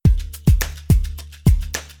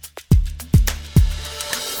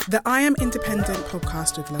The I Am Independent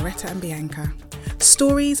podcast with Loretta and Bianca.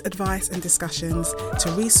 Stories, advice and discussions to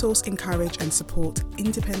resource, encourage and support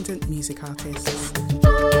independent music artists.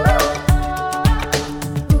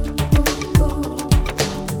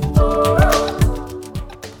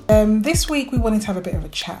 This week we wanted to have a bit of a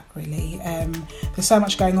chat really. There's so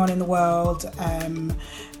much going on in the world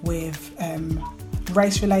with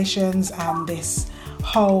race relations and this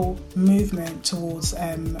whole movement towards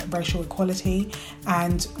racial equality,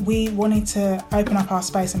 and we wanted to open up our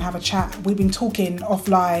space and have a chat. We've been talking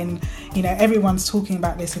offline, you know, everyone's talking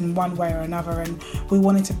about this in one way or another, and we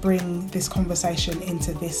wanted to bring this conversation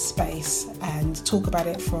into this space and talk about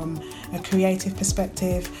it from a creative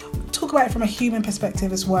perspective, talk about it from a human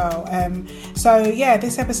perspective as well.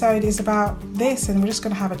 This episode is about this, and we're just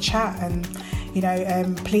going to have a chat, and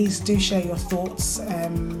please do share your thoughts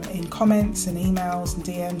in comments and emails and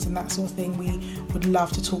DMs and that sort of thing. We would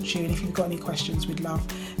love to talk to you, and if you've got any questions, we'd love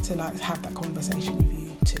to have that conversation with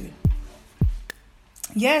you too.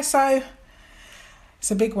 Yeah, so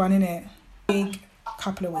it's a big one, isn't it? Big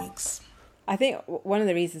couple of weeks. I think one of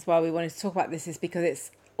the reasons why we wanted to talk about this is because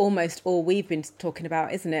it's almost all we've been talking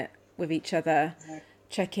about, isn't it, with each other,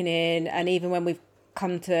 checking in, and even when we've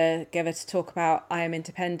come together to talk about I Am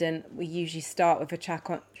Independent, we usually start with a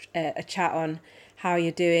chat on how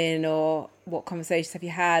you're doing or what conversations have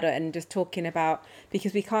you had, and just talking about,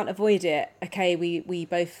 because we can't avoid it. Okay, we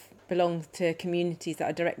both belong to communities that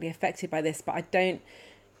are directly affected by this, but I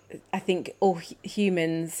think all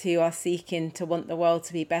humans who are seeking to want the world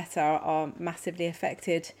to be better are massively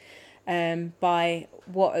affected by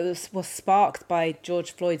what was sparked by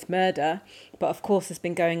George Floyd's murder, but of course has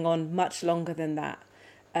been going on much longer than that.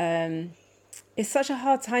 It's such a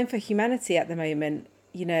hard time for humanity at the moment,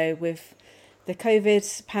 with the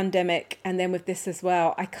COVID pandemic and then with this as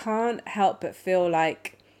well. I can't help but feel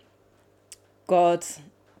like God,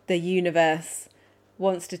 the universe,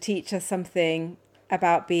 wants to teach us something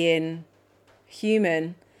about being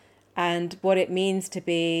human and what it means to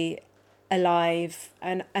be alive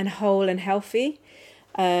and whole and healthy.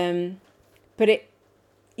 But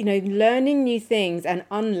learning new things and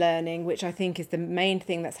unlearning, which I think is the main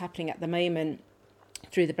thing that's happening at the moment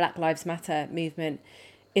through the Black Lives Matter movement,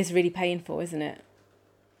 is really painful, isn't it?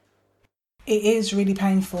 It is really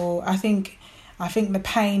painful. I think the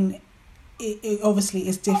pain, it obviously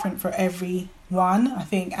is different for everyone. I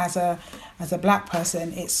think as a Black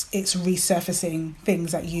person, it's resurfacing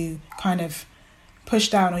things that you kind of push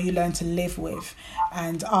down or you learn to live with.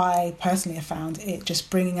 And I personally have found it just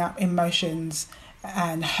bringing up emotions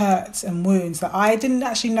and hurts and wounds that I didn't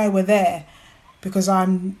actually know were there, because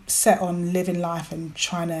I'm set on living life and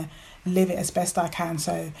trying to live it as best I can.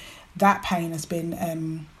 So that pain has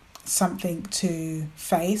been something to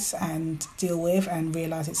face and deal with and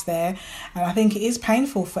realise it's there. And I think it is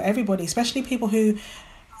painful for everybody, especially people who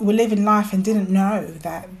were living life and didn't know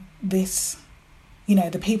that this,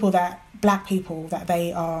 the people that, Black people that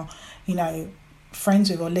they are,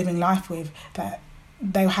 friends with or living life with, that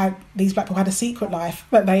these Black people had a secret life,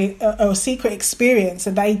 but a secret experience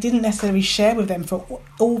that they didn't necessarily share with them for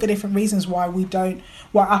all the different reasons why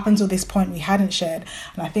up until this point we hadn't shared.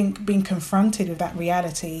 And I think being confronted with that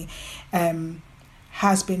reality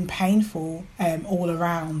has been painful all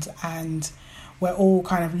around, and we're all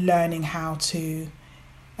kind of learning how to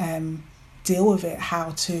deal with it, how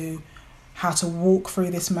to walk through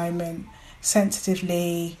this moment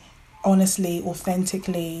sensitively, honestly,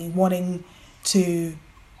 authentically, wanting to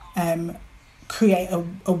create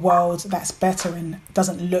a world that's better and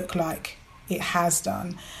doesn't look like it has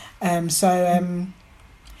done. It's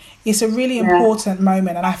a really important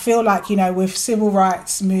moment, and I feel like, with civil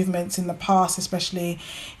rights movements in the past, especially,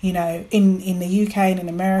 in the UK and in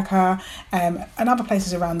America and other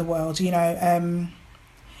places around the world,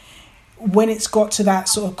 when it's got to that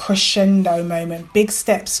sort of crescendo moment, big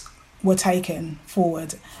steps were taken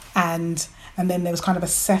forward, and then there was kind of a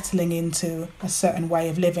settling into a certain way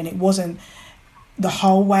of living. It wasn't the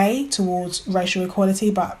whole way towards racial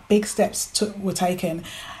equality, but big steps were taken.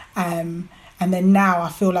 And then now I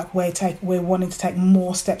feel like we're wanting to take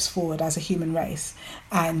more steps forward as a human race,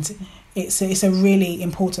 and it's a really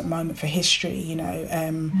important moment for history.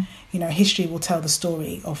 History will tell the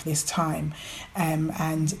story of this time,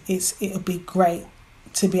 and it'll be great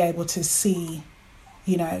to be able to see,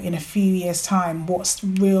 in a few years' time, what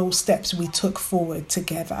real steps we took forward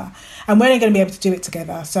together. And we're only going to be able to do it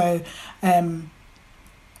together. So,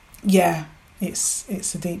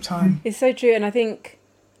 it's a deep time. It's so true. And I think,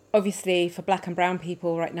 obviously, for Black and brown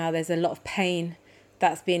people right now, there's a lot of pain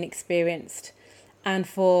that's being experienced. And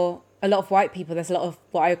for a lot of white people, there's a lot of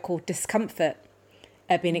what I call discomfort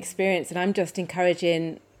being experienced. And I'm just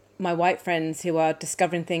encouraging my white friends who are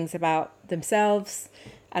discovering things about themselves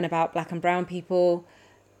and about Black and brown people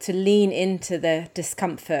to lean into the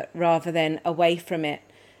discomfort rather than away from it.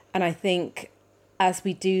 And I think as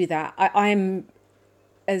we do that, I'm,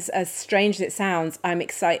 as strange as it sounds, I'm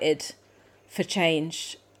excited for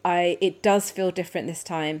change. It does feel different this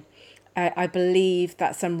time. I believe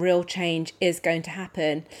that some real change is going to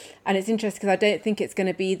happen. And it's interesting because I don't think it's going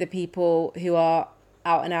to be the people who are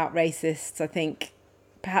out and out racists. I think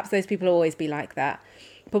perhaps those people will always be like that.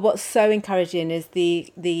 But what's so encouraging is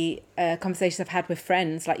the conversations I've had with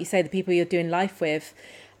friends, like you say, the people you're doing life with.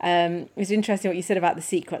 It's interesting what you said about the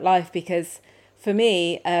secret life, because for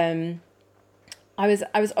me, I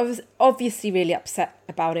was obviously really upset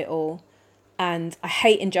about it all. And I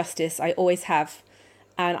hate injustice. I always have.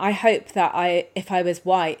 And I hope that if I was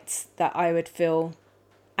white, that I would feel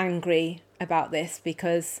angry about this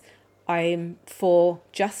because I'm for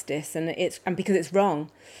justice and because it's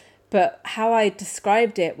wrong. But how I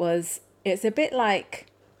described it was, it's a bit like,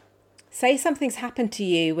 say something's happened to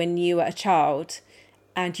you when you were a child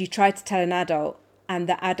and you tried to tell an adult and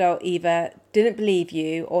the adult either didn't believe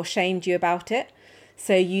you or shamed you about it.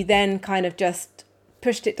 So you then kind of just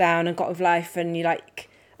pushed it down and got with life, and you're like,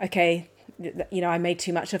 okay, I made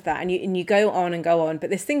too much of that, and you go on, but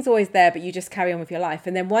this thing's always there, but you just carry on with your life.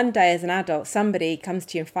 And then one day as an adult, somebody comes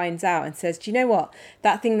to you and finds out and says, do you know what,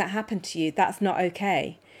 that thing that happened to you, that's not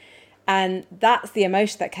okay. And that's the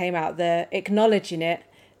emotion that came out, the acknowledging it,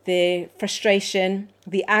 the frustration,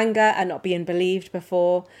 the anger at not being believed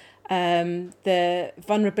before, the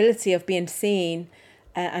vulnerability of being seen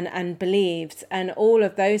and believed, and all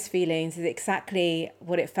of those feelings is exactly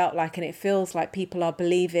what it felt like. And it feels like people are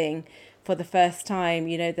believing for the first time,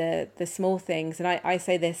 the small things. And I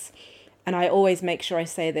say this, and I always make sure I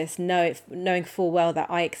say this, knowing full well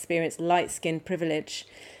that I experienced light-skinned privilege.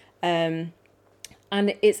 And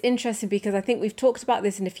it's interesting because I think we've talked about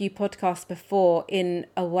this in a few podcasts before in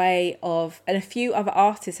a way of, and a few other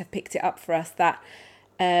artists have picked it up for us, that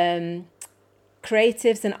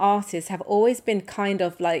creatives and artists have always been kind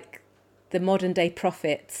of like the modern day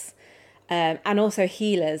prophets, and also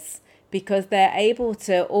healers, because they're able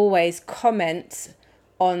to always comment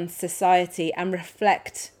on society and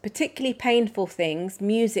reflect particularly painful things.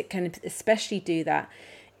 Music can especially do that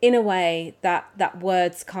in a way that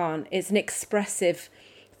words can't. It's an expressive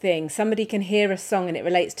thing. Somebody can hear a song and it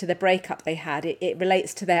relates to the breakup they had. It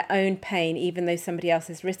relates to their own pain, even though somebody else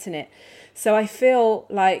has written it. So I feel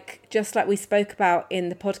like, just like we spoke about in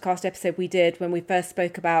the podcast episode we did when we first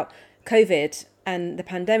spoke about COVID and the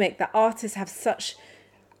pandemic, that artists have such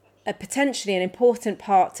a potentially an important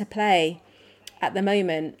part to play at the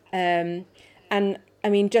moment. And I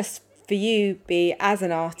mean, just for you, B, as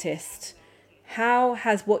an artist, how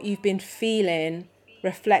has what you've been feeling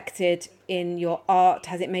reflected in your art?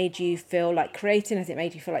 Has it made you feel like creating? Has it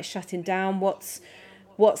made you feel like shutting down?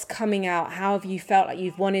 What's coming out? How have you felt like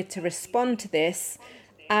you've wanted to respond to this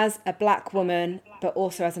as a Black woman, but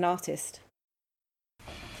also as an artist?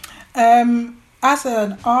 As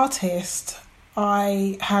an artist,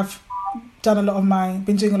 I have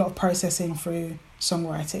been doing a lot of processing through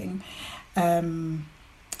songwriting.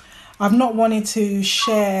 I've not wanted to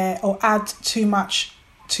share or add too much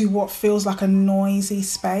to what feels like a noisy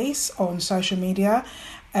space on social media,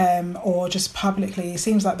 or just publicly. It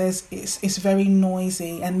seems like it's very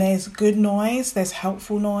noisy, and there's good noise, there's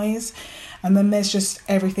helpful noise, and then there's just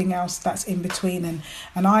everything else that's in between.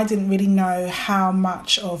 And I didn't really know how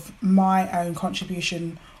much of my own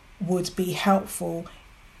contribution would be helpful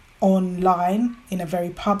online in a very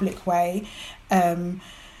public way.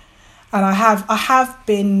 And I have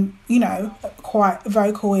been, quite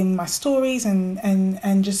vocal in my stories and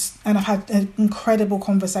I've had incredible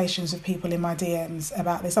conversations with people in my DMs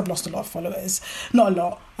about this. I've lost a lot of followers, not a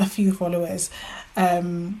lot, a few followers.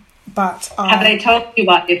 But have they told you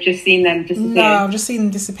what? You've just seen them disappear? No, I've just seen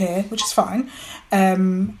them disappear, which is fine.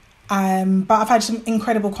 But I've had some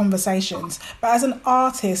incredible conversations. But as an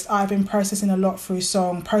artist, I've been processing a lot through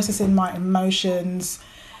song, processing my emotions,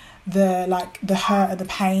 the hurt and the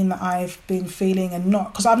pain that I've been feeling, and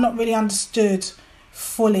not because I've not really understood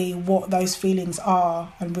fully what those feelings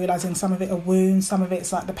are, and realizing some of it are wounds, some of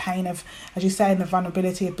it's like the pain of, as you say, and the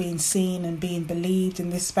vulnerability of being seen and being believed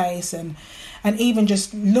in this space, and even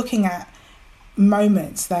just looking at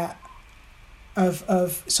moments that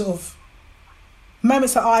of sort of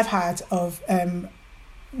moments that I've had of in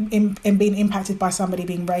being impacted by somebody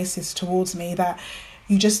being racist towards me, that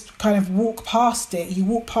you just kind of walk past it. You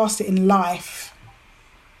walk past it in life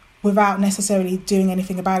without necessarily doing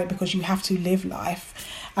anything about it, because you have to live life.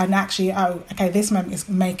 And actually, this moment is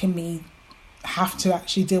making me have to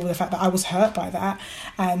actually deal with the fact that I was hurt by that.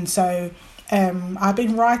 And so I've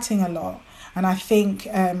been writing a lot, and I think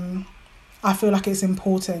I feel like it's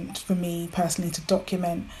important for me personally to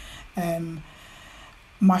document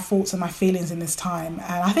my thoughts and my feelings in this time.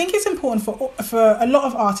 And I think it's important for a lot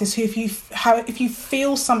of artists who, if you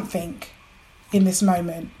feel something in this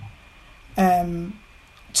moment,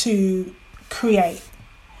 to create,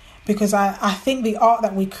 because I think the art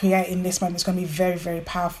that we create in this moment is going to be very, very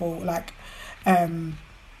powerful, like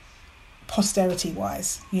posterity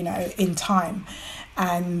wise, in time.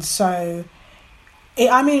 And so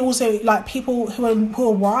also like people who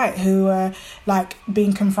are white, who are like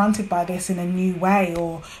being confronted by this in a new way,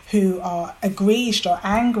 or who are aggrieved or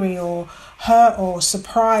angry or hurt or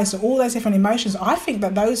surprised, or all those different emotions. I think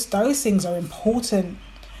that those things are important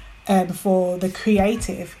for the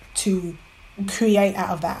creative to create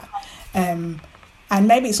out of that. And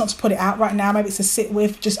maybe it's not to put it out right now, maybe it's to sit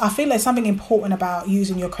with. I feel there's something important about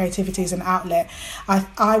using your creativity as an outlet.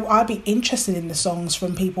 I'd be interested in the songs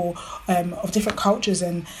from people of different cultures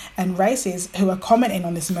and races who are commenting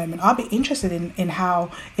on this moment. I'd be interested in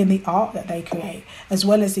the art that they create, as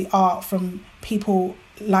well as the art from people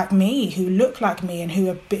like me, who look like me, and who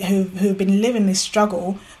have been living this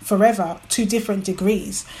struggle forever to different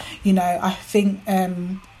degrees. I think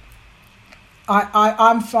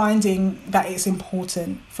I'm finding that it's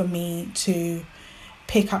important for me to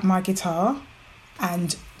pick up my guitar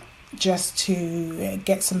and just to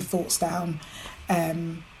get some thoughts down. I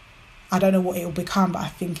don't know what it will become, but I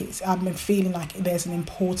think I've been feeling like there's an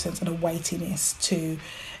importance and a weightiness to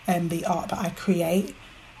the art that I create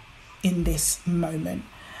in this moment.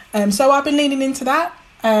 So I've been leaning into that.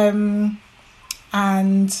 And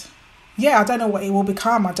yeah, I don't know what it will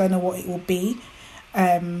become. I don't know what it will be.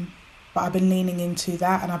 But I've been leaning into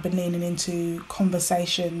that, and I've been leaning into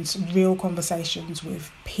real conversations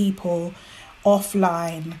with people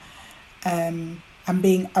offline, and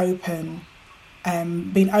being open,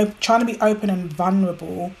 trying to be open and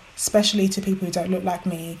vulnerable, especially to people who don't look like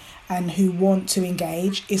me and who want to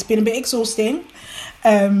engage. It's been a bit exhausting,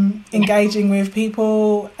 engaging with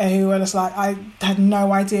people who are just like, I had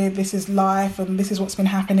no idea this is life and this is what's been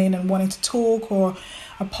happening, and wanting to talk or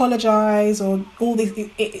apologise or all this.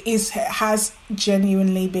 It has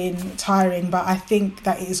genuinely been tiring, but I think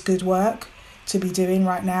that it is good work to be doing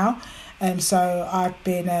right now. So I've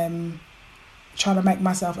been trying to make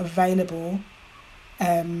myself available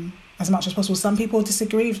as much as possible. Some people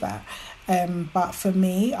disagree with that, but for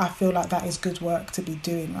me, I feel like that is good work to be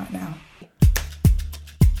doing right now.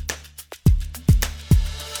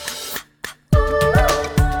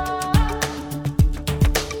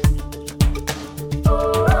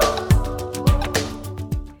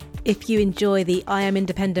 If you enjoy the I Am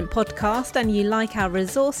Independent podcast and you like our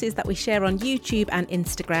resources that we share on YouTube and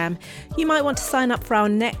Instagram, you might want to sign up for our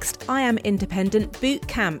next I Am Independent Boot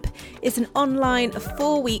Camp. It's an online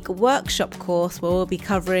 4-week workshop course where we'll be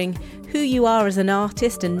covering who you are as an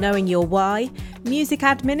artist and knowing your why, music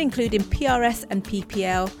admin including PRS and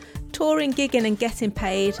PPL, touring, gigging and getting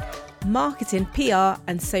paid, marketing, PR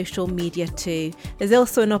and social media too. There's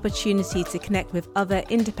also an opportunity to connect with other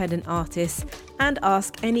independent artists and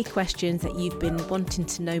ask any questions that you've been wanting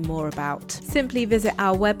to know more about. Simply visit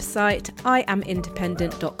our website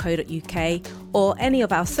iamindependent.co.uk or any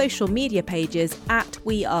of our social media pages at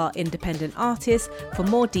We Are Independent Artists for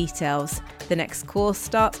more details. The next course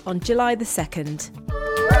starts on July the 2nd.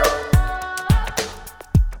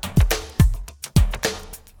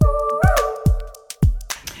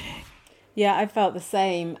 Yeah, I felt the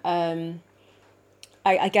same.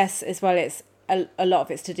 I guess as well, it's a lot of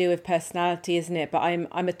it's to do with personality, isn't it? But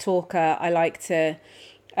I'm a talker. I like to,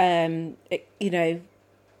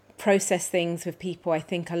 process things with people. I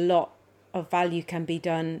think a lot of value can be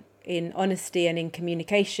done in honesty and in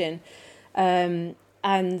communication. And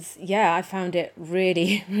yeah, I found it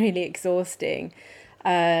really, really exhausting.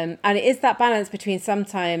 And it is that balance between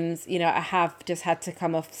sometimes, I have just had to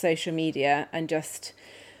come off social media and just...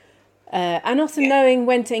 and also knowing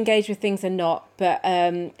when to engage with things and not. But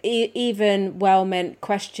even well-meant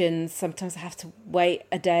questions, sometimes I have to wait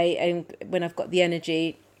a day, and when I've got the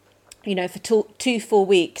energy, for 2 full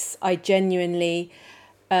weeks, I genuinely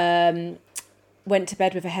went to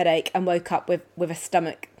bed with a headache and woke up with a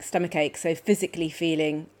stomach ache. So physically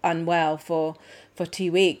feeling unwell for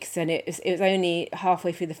 2 weeks. And it was only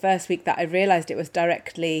halfway through the first week that I realised it was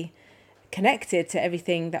directly connected to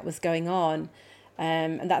everything that was going on.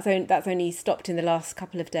 And that's only stopped in the last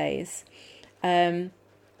couple of days.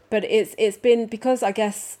 But it's been because I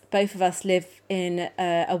guess both of us live in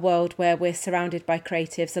a world where we're surrounded by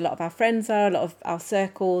creatives. A lot of our friends are, a lot of our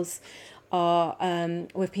circles are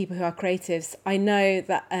with people who are creatives. I know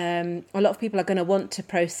that a lot of people are going to want to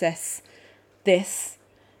process this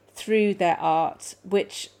through their art,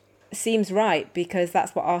 which seems right because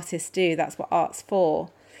that's what artists do, that's what art's for.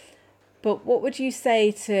 But what would you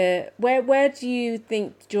say to where do you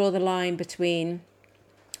think draw the line between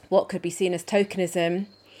what could be seen as tokenism?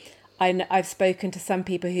 I've spoken to some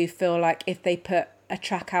people who feel like if they put a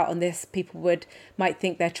track out on this, people might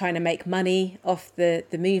think they're trying to make money off the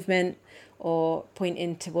movement, or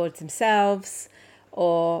pointing towards themselves,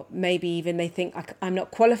 or maybe even they think I'm not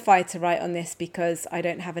qualified to write on this because I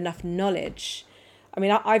don't have enough knowledge. I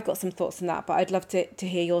mean, I've got some thoughts on that, but I'd love to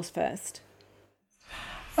hear yours first.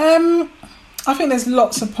 I think there's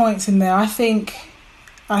lots of points in there. I think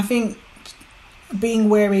being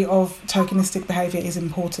wary of tokenistic behaviour is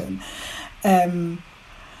important,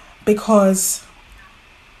 because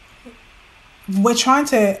we're trying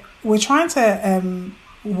to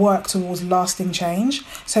work towards lasting change.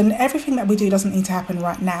 So everything that we do doesn't need to happen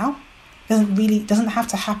right now. Doesn't have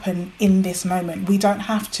to happen in this moment. We don't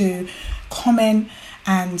have to comment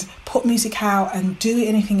and put music out and do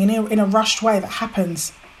anything in a rushed way that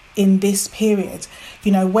happens in this period.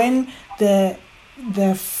 You know, when the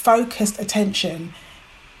focused attention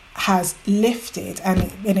has lifted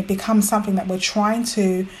and it becomes something that we're trying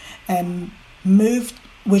to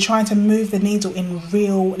move the needle in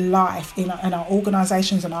real life, in our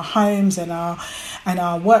organisations and our homes and our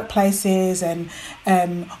workplaces and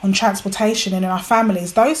on transportation and in our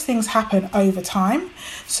families. Those things happen over time.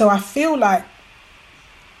 So I feel like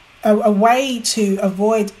a way to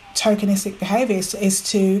avoid tokenistic behaviour is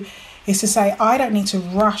to say, I don't need to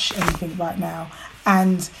rush anything right now,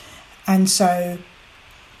 and so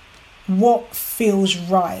what feels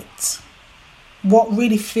right, what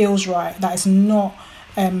really feels right, that is not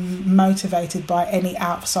motivated by any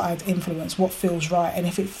outside influence, what feels right. And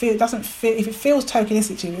if it feels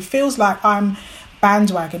tokenistic to you, if it feels like I'm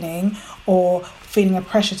bandwagoning or feeling a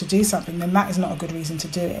pressure to do something, then that is not a good reason to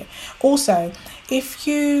do it. Also, if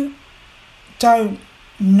you don't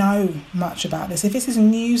know much about this, if this is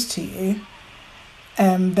news to you,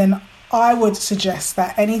 then I would suggest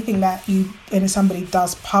that anything that somebody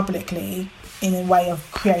does publicly in a way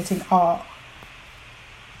of creating art,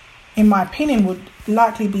 in my opinion, would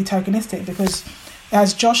likely be tokenistic, because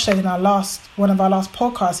as Josh said in one of our last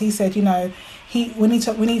podcasts, he said, you know, when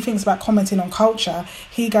he thinks about commenting on culture,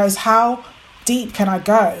 he goes, how deep can I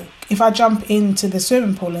go? If I jump into the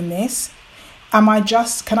swimming pool in this, can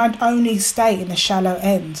I only stay in the shallow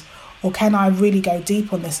end, or can I really go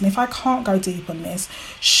deep on this? And if I can't go deep on this,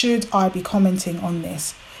 should I be commenting on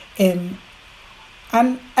this? And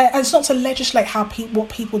it's not to legislate what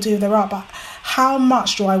people do with their art, but how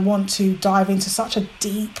much do I want to dive into such a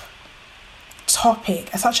deep topic,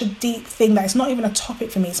 such a deep thing that it's not even a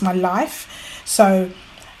topic for me, it's my life. So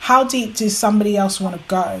how deep does somebody else want to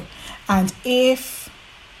go? And if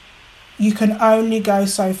you can only go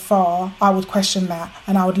so far, I would question that,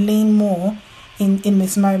 and I would lean more in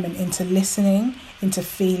this moment into listening, into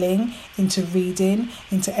feeling, into reading,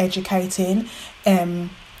 into educating,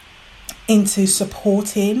 into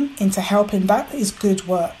supporting, into helping. That is good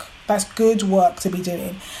work. That's good work to be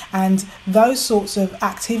doing. And those sorts of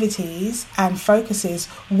activities and focuses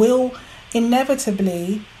will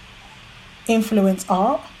inevitably influence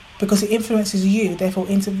art, because it influences you, therefore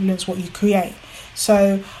influence what you create.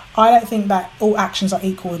 So I don't think that all actions are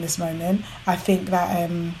equal in this moment. I think that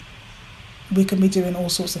we can be doing all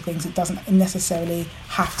sorts of things. It doesn't necessarily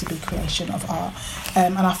have to be creation of art.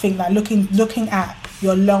 And I think that looking at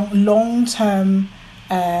your long-term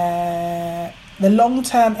the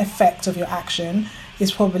long-term effect of your action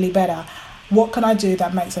is probably better. What can I do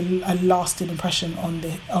that makes a lasting impression on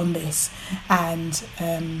this, and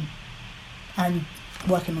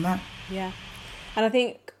working on that. Yeah, and I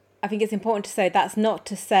think it's important to say that's not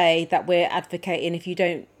to say that we're advocating, if you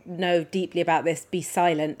don't know deeply about this, be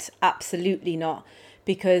silent. Absolutely not,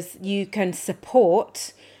 because you can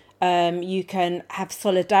support, you can have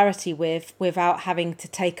solidarity without having to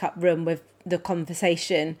take up room with the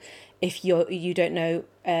conversation if you don't know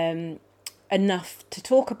enough to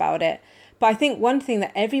talk about it. But I think one thing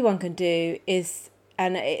that everyone can do is,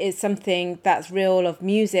 and it is something that's real of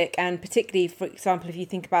music, and particularly, for example, if you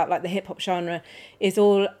think about like the hip hop genre, is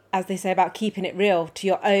all, as they say, about keeping it real to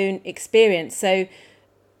your own experience. So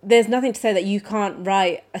there's nothing to say that you can't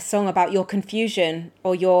write a song about your confusion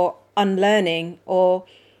or your unlearning or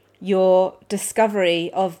your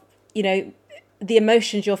discovery of, you know, the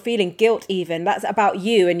emotions you're feeling, guilt even. That's about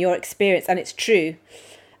you and your experience, and it's true.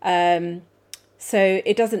 So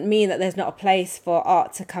it doesn't mean that there's not a place for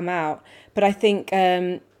art to come out. But I think,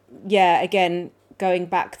 again, going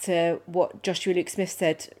back to what Joshua Luke Smith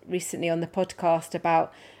said recently on the podcast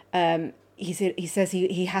about he says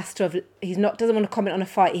he has to have, doesn't want to comment on a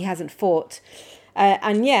fight he hasn't fought,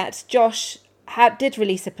 and yet Josh did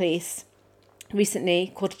release a piece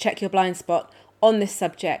recently called Check Your Blind Spot on this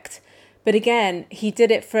subject. But again, he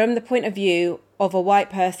did it from the point of view of a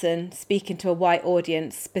white person speaking to a white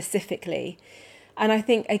audience specifically. And I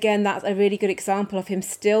think, again, that's a really good example of him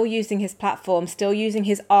still using his platform, still using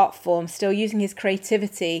his art form, still using his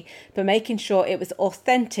creativity, but making sure it was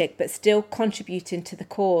authentic, but still contributing to the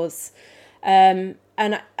cause. And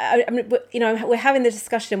I mean, we're having the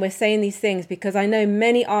discussion, we're saying these things because I know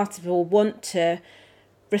many artists will want to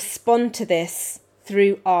respond to this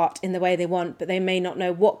through art in the way they want, but they may not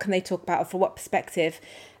know what can they talk about or for what perspective.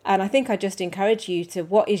 And I think I just encourage you to,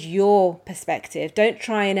 what is your perspective? Don't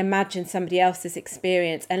try and imagine somebody else's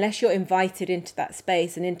experience unless you're invited into that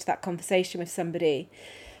space and into that conversation with somebody.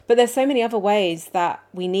 But there's so many other ways that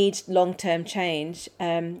we need long-term change,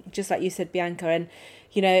 just like you said, Bianca. And,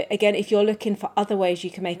 you know, again, if you're looking for other ways you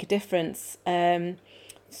can make a difference,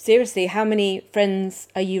 seriously, how many friends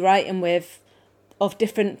are you writing with of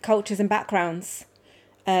different cultures and backgrounds?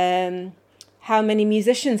 How many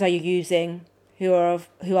musicians are you using who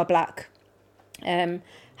are black?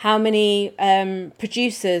 How many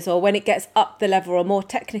producers, or when it gets up the level or more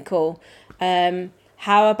technical,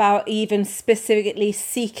 how about even specifically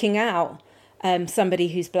seeking out somebody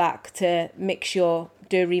who's black to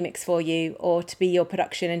do a remix for you, or to be your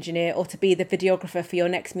production engineer, or to be the videographer for your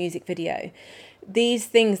next music video? These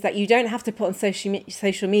things that you don't have to put on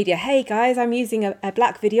social media. Hey guys, I'm using a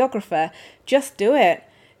black videographer. Just do it.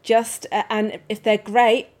 And if they're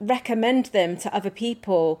great, recommend them to other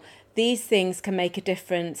people. These things can make a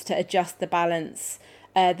difference to adjust the balance.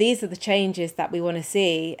 These are the changes that we want to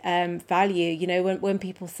see. Value, you know, when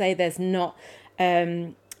people say there's not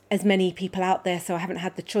as many people out there, so I haven't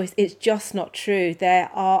had the choice, it's just not true. There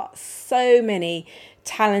are so many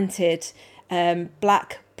talented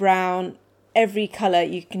black, brown, every colour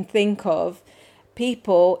you can think of,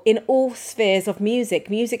 people in all spheres of music.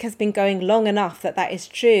 Music has been going long enough that is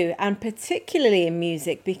true, and particularly in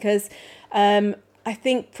music, because I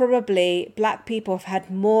think probably black people have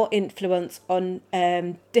had more influence on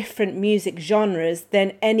different music genres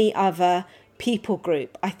than any other people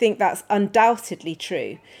group. I think that's undoubtedly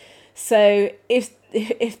true. So if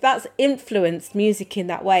that's influenced music in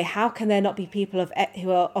that way, how can there not be people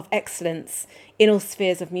who are of excellence in all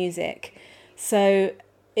spheres of music? So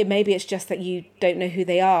maybe it's just that you don't know who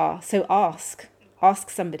they are. So ask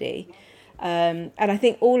somebody. And I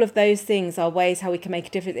think all of those things are ways how we can make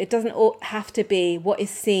a difference. It doesn't all have to be what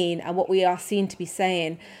is seen and what we are seen to be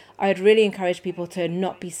saying. I would really encourage people to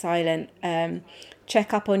not be silent.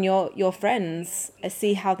 Check up on your friends,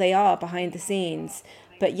 see how they are behind the scenes.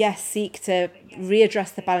 But yes, seek to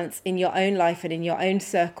readdress the balance in your own life and in your own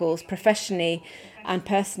circles, professionally and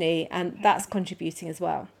personally, and that's contributing as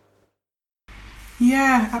well.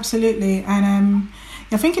 Yeah, absolutely. And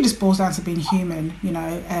I think it just boils down to being human, you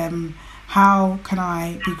know. How can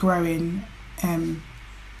I be growing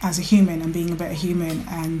as a human and being a better human?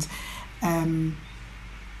 And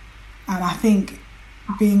I think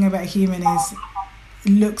being a better human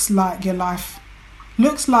looks like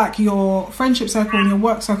your friendship circle and your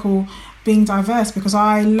work circle being diverse, because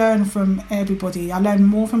I learn from everybody. I learn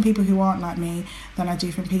more from people who aren't like me than I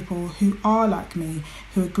do from people who are like me,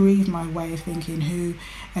 who agree with my way of thinking, who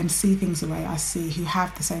see things the way I see, who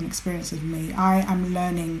have the same experience as me. I am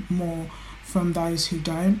learning more from those who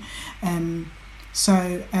don't.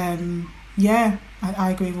 Yeah,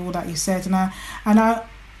 I agree with all that you said, and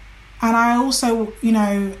I also, you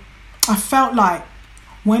know, I felt like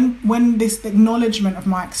when this acknowledgement of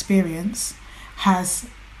my experience has,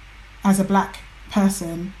 as a black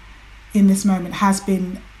person in this moment, has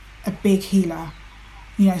been a big healer.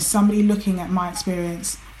 You know, somebody looking at my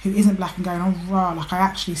experience who isn't black and going, oh, rah, like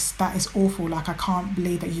that is awful. Like, I can't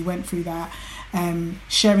believe that you went through that.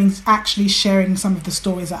 Sharing some of the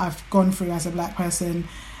stories that I've gone through as a black person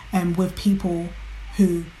with people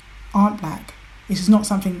who aren't black. This is not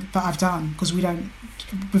something that I've done, because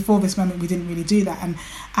before this moment, we didn't really do that.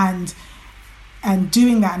 And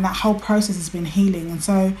doing that, and that whole process has been healing. And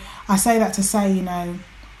so I say that to say, you know,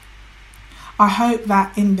 I hope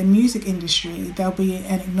that in the music industry, there'll be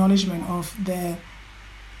an acknowledgement of the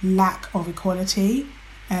lack of equality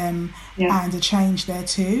and a change there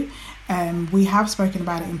too. We have spoken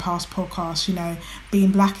about it in past podcasts. You know,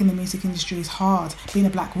 being black in the music industry is hard. Being a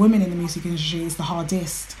black woman in the music industry is the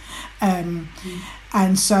hardest. And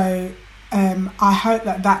so I hope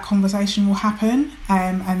that conversation will happen,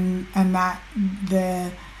 and that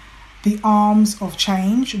the arms of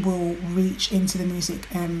change will reach into the music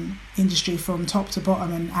industry from top to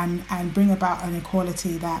bottom and bring about an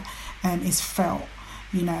equality that is felt,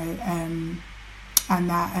 you know, and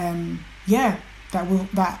that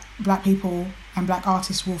that Black people and Black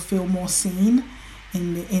artists will feel more seen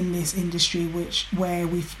in this industry,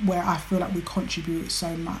 where I feel like we contribute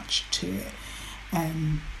so much to it.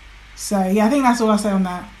 So yeah, I think that's all I'll say on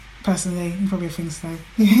that. Personally, you probably have things to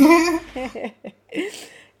say.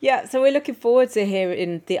 Yeah, so we're looking forward to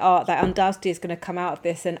hearing the art that undoubtedly is going to come out of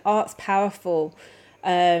this, and art's powerful.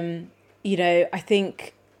 You know, I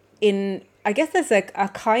think I guess there's a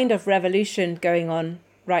kind of revolution going on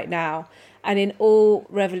right now, and in all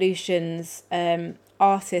revolutions,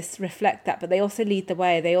 artists reflect that, but they also lead the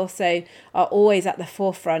way. They also are always at the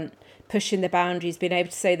forefront, pushing the boundaries, being able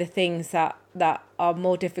to say the things that are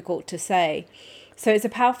more difficult to say. So it's a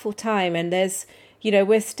powerful time, and there's, you know,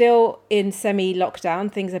 we're still in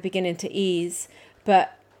semi-lockdown, things are beginning to ease,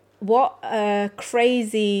 but what a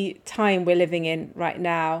crazy time we're living in right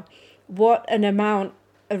now. What a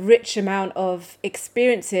rich amount of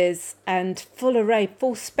experiences and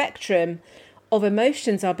full spectrum of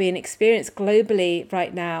emotions are being experienced globally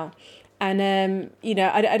right now. And, you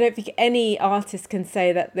know, I don't think any artist can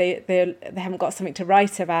say that they haven't got something to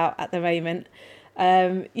write about at the moment.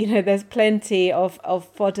 You know, there's plenty of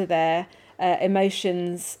fodder there.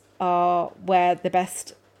 Emotions are where the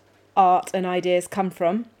best art and ideas come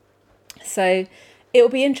from. So it will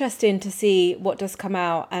be interesting to see what does come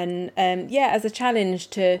out, and as a challenge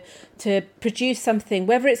to produce something,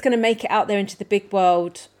 whether it's going to make it out there into the big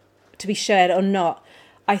world to be shared or not.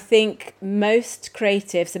 I think most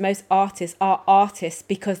creatives and most artists are artists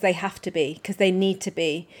because they have to be, because they need to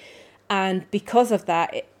be. And because of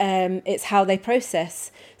that, it's how they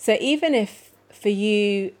process. So even if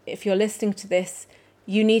you're listening to this,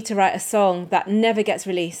 you need to write a song that never gets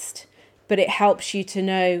released, but it helps you to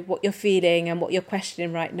know what you're feeling and what you're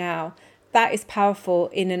questioning right now, that is powerful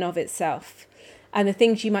in and of itself. And the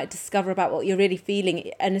things you might discover about what you're really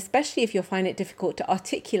feeling, and especially if you're finding it difficult to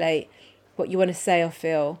articulate what you want to say or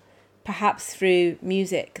feel, perhaps through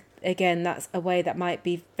music, again, that's a way that might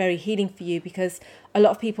be very healing for you, because a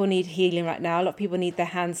lot of people need healing right now. A lot of people need their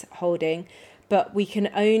hands holding, but we can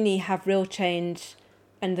only have real change.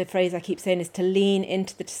 And the phrase I keep saying is to lean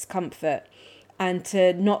into the discomfort and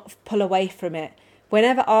to not pull away from it.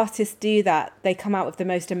 Whenever artists do that, they come out with the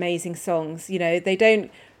most amazing songs. You know, they don't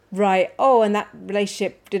write, oh, and that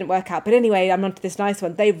relationship didn't work out, but anyway, I'm on to this nice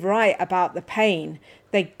one. They write about the pain.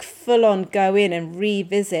 They full on go in and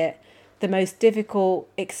revisit the most difficult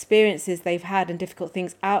experiences they've had and difficult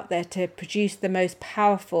things out there to produce the most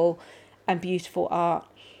powerful and beautiful art.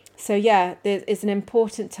 So yeah, it's an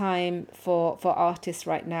important time for artists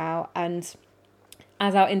right now. And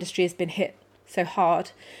as our industry has been hit so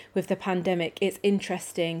hard with the pandemic, it's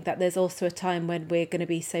interesting that there's also a time when we're going to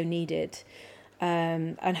be so needed.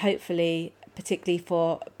 And hopefully, particularly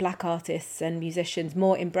for Black artists and musicians,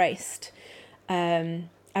 more embraced. And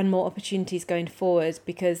more opportunities going forward,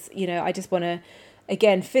 because, you know, I just want to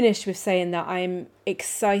again finish with saying that I'm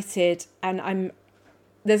excited, and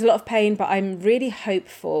there's a lot of pain, but I'm really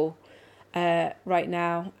hopeful right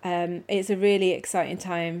now. It's a really exciting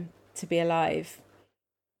time to be alive.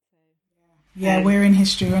 Yeah, we're in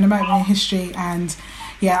history. We're in a moment in history, and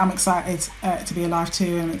yeah, I'm excited to be alive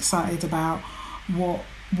too. I'm excited about what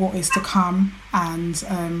is to come, and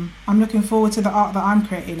I'm looking forward to the art that I'm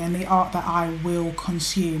creating and the art that I will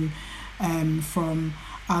consume from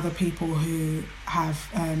other people who have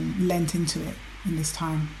lent into it in this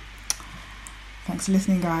time. Thanks for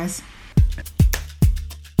listening, guys.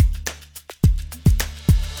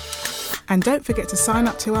 And don't forget to sign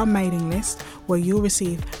up to our mailing list, where you'll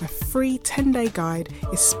receive a free 10-day guide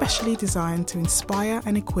especially designed to inspire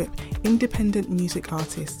and equip independent music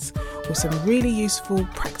artists with some really useful,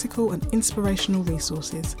 practical and inspirational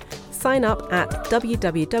resources. Sign up at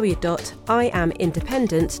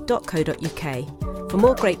www.iamindependent.co.uk. For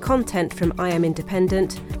more great content from I Am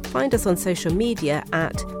Independent, find us on social media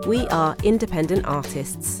at We Are Independent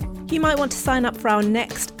Artists. You might want to sign up for our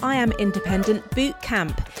next I Am Independent boot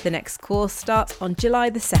camp. The next course starts on July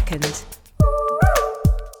the 2nd.